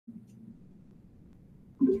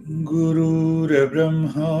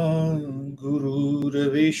गुरुर्ब्रह्मा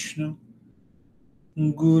गुरुर्विष्णु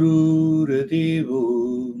गुरुर्देवो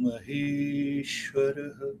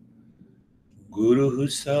महेश्वरः गुरुः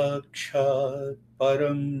साक्षात्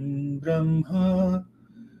परं ब्रह्म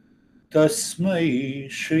तस्मै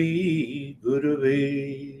श्री गुरुवे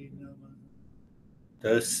नमः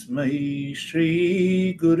तस्मै श्री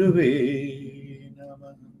गुरुवे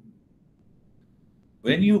नमः.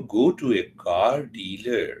 When you go to a car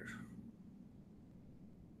dealer,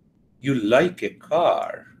 you like a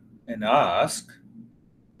car and ask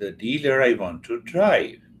the dealer, I want to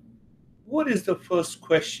drive. What is the first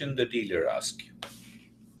question the dealer asks you?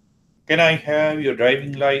 Can I have your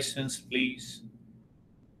driving license, please?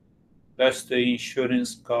 Plus the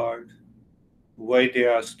insurance card. Why they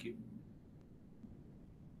ask you?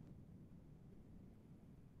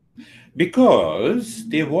 Because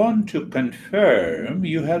they want to confirm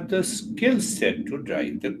you have the skill set to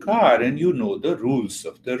drive the car and you know the rules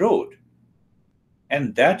of the road.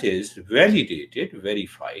 And that is validated,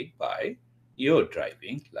 verified by your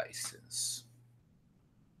driving license.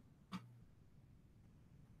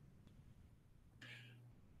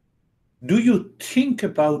 Do you think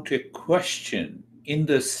about a question in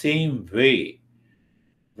the same way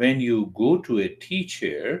when you go to a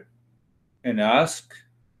teacher and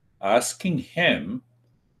asking him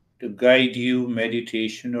to guide you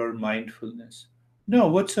meditation or mindfulness? No,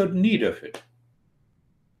 what's the need of it?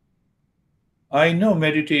 I know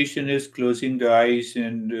meditation is closing the eyes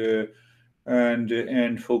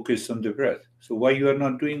and focus on the breath. So why you are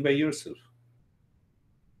not doing by yourself?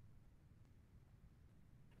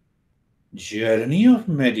 Journey of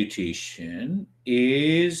meditation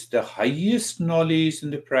is the highest knowledge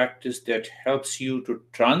in the practice that helps you to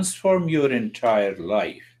transform your entire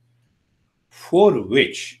life, for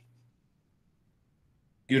which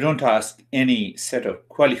you don't ask any set of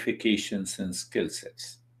qualifications and skill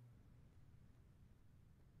sets.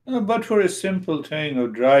 But for a simple thing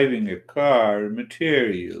of driving a car,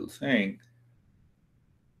 material thing,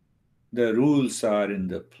 the rules are in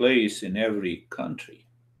the place in every country.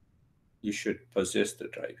 You should possess the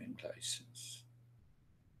driving license.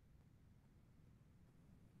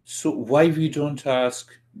 So why we don't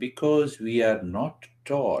ask? Because we are not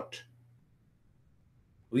taught.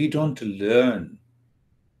 We don't learn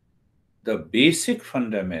the basic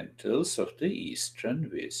fundamentals of the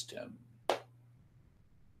Eastern wisdom.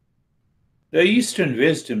 The Eastern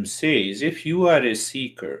wisdom says if you are a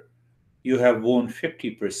seeker, you have won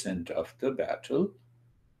 50% of the battle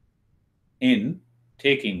in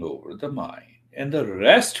taking over the mind, and the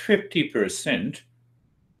rest 50%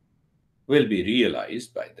 will be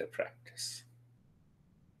realized by the practice.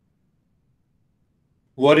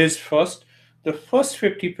 What is first? The first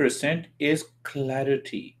 50% is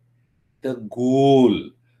clarity, the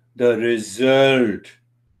goal, the result,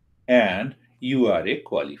 and you are a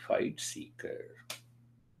qualified seeker.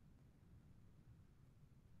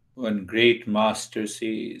 One great master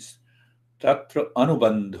says, Tatra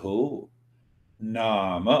anubandho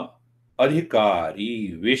nama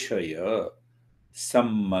adhikari vishaya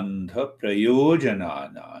sambandha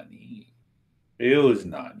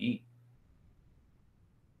prayojanani.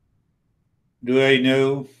 Do I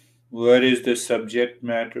know what is the subject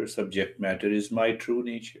matter? Subject matter is my true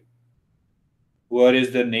nature. What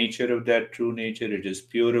is the nature of that true nature? It is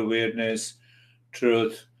pure awareness,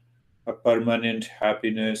 truth, a permanent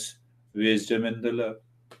happiness, wisdom, and the love.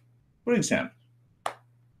 For example,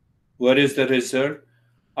 what is the result?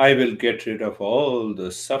 I will get rid of all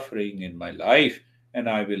the suffering in my life and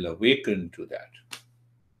I will awaken to that.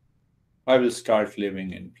 I will start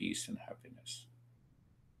living in peace and happiness.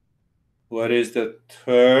 What is the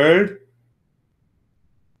third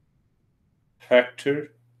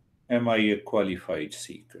factor? Am I a qualified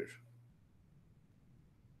seeker?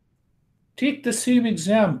 Take the same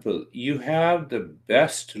example. You have the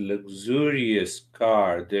best luxurious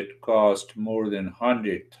car that cost more than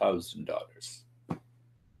 $100,000.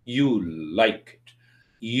 You like it.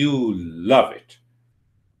 You love it.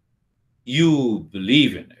 You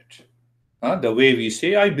believe in it. The way we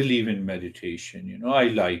say, I believe in meditation, I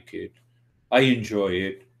like it. I enjoy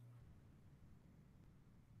it.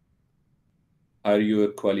 Are you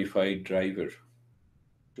a qualified driver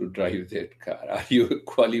to drive that car? Are you a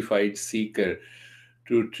qualified seeker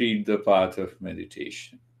to treat the path of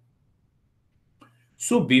meditation?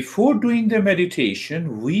 So before doing the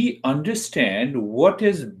meditation, we understand what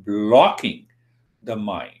is blocking the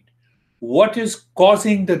mind, what is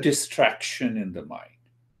causing the distraction in the mind.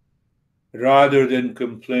 Rather than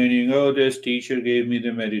complaining, oh, this teacher gave me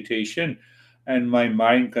the meditation and my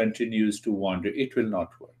mind continues to wander, it will not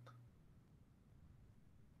work.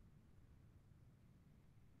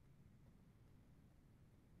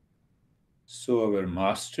 So our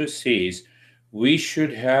master says we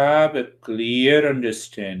should have a clear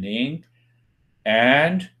understanding,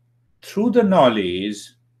 and through the knowledge,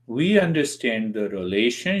 we understand the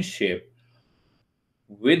relationship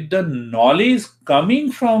with the knowledge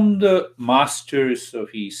coming from the masters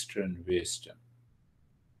of Eastern wisdom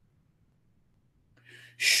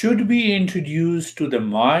should be introduced to the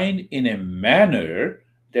mind in a manner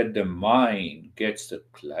that the mind gets the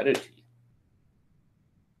clarity.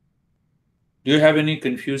 Do you have any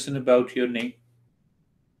confusion about your name?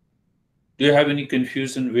 Do you have any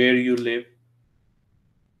confusion where you live?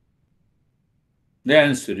 The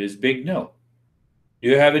answer is big no. Do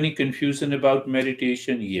you have any confusion about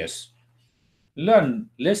meditation? Yes. Learn,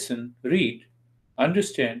 listen, read,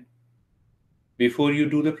 understand before you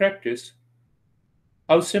do the practice.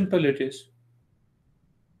 How simple it is.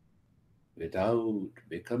 Without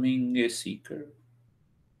becoming a seeker,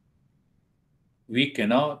 we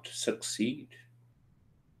cannot succeed.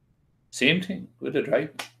 Same thing with the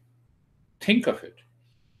driving. Think of it.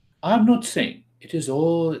 I'm not saying it is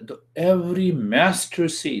all, every master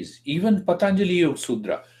says, even Patanjali Yoga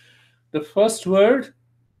Sutra, the first word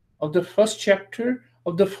of the first chapter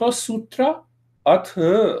of the first sutra,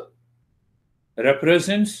 Atha,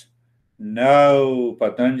 represents now.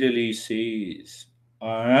 Patanjali says,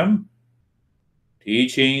 I am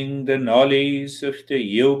teaching the knowledge of the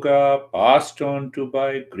yoga passed on to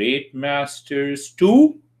by great masters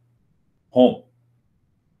to whom?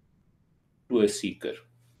 To a seeker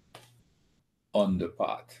on the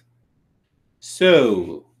path.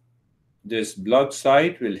 So, this blog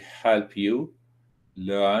site will help you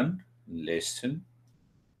learn, listen,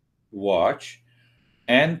 watch,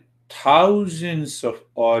 and thousands of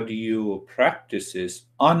audio practices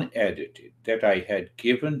unedited that I had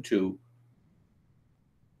given to,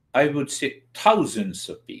 I would say, thousands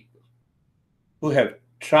of people who have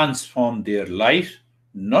transformed their life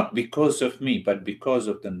not because of me, but because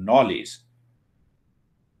of the knowledge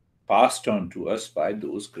passed on to us by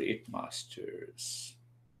those great masters.